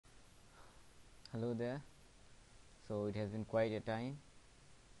Hello there. So it has been quite a time.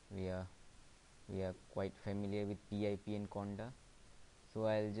 We are we are quite familiar with PIP and conda. So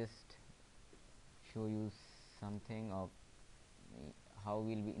I'll just show you something of how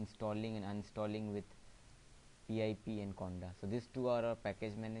we'll be installing and uninstalling with PIP and conda. So these two are our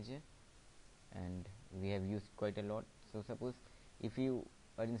package manager, and we have used quite a lot. So suppose if you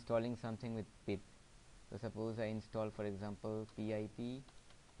are installing something with pip, so suppose I install, for example, PIP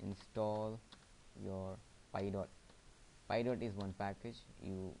install your py.py. Py.py is one package.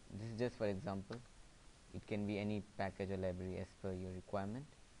 This is just for example. It can be any package or library as per your requirement.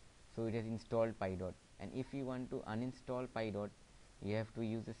 So it has installed py.py, and if you want to uninstall py.py, you have to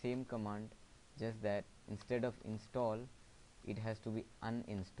use the same command, just that instead of install, it has to be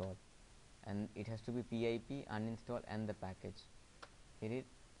uninstall, and it has to be pip uninstall and the package. Hit it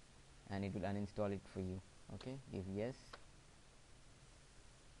and it will uninstall it for you. Okay, give yes.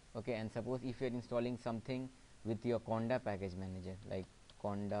 Okay, and suppose if you are installing something with your conda package manager, like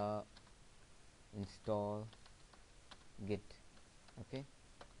conda install git. Okay,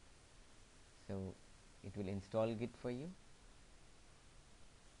 so it will install git for you.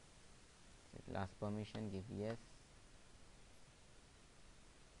 Set last permission, give yes.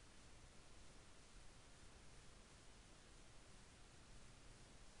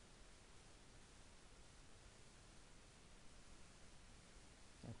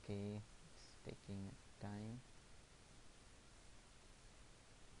 Okay, it's taking time.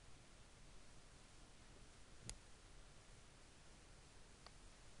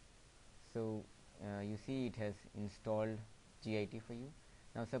 So you see it has installed git for you.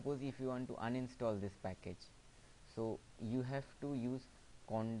 Now suppose if you want to uninstall this package, so you have to use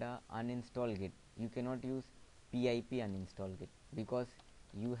conda uninstall git. You cannot use pip uninstall git because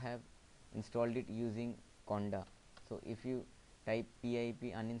you have installed it using conda. So if you type pip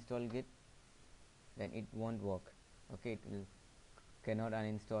uninstall git, then it won't work. Okay, it will cannot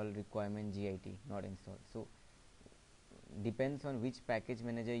uninstall requirement git not installed. So depends on which package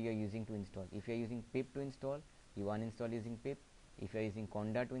manager you are using to install. If you are using pip to install, you uninstall using pip. If you are using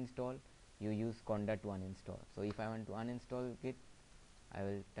conda to install, you use conda to uninstall. So if I want to uninstall git, I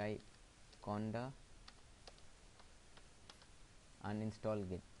will type conda uninstall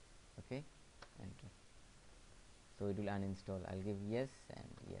git. Okay, enter. So it will uninstall. I'll give yes and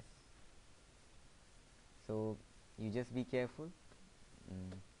yes. So you just be careful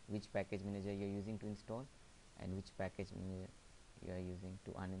which package manager you are using to install and which package manager you are using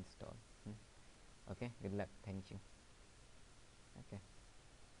to uninstall. Okay, good luck. Thank you. Okay.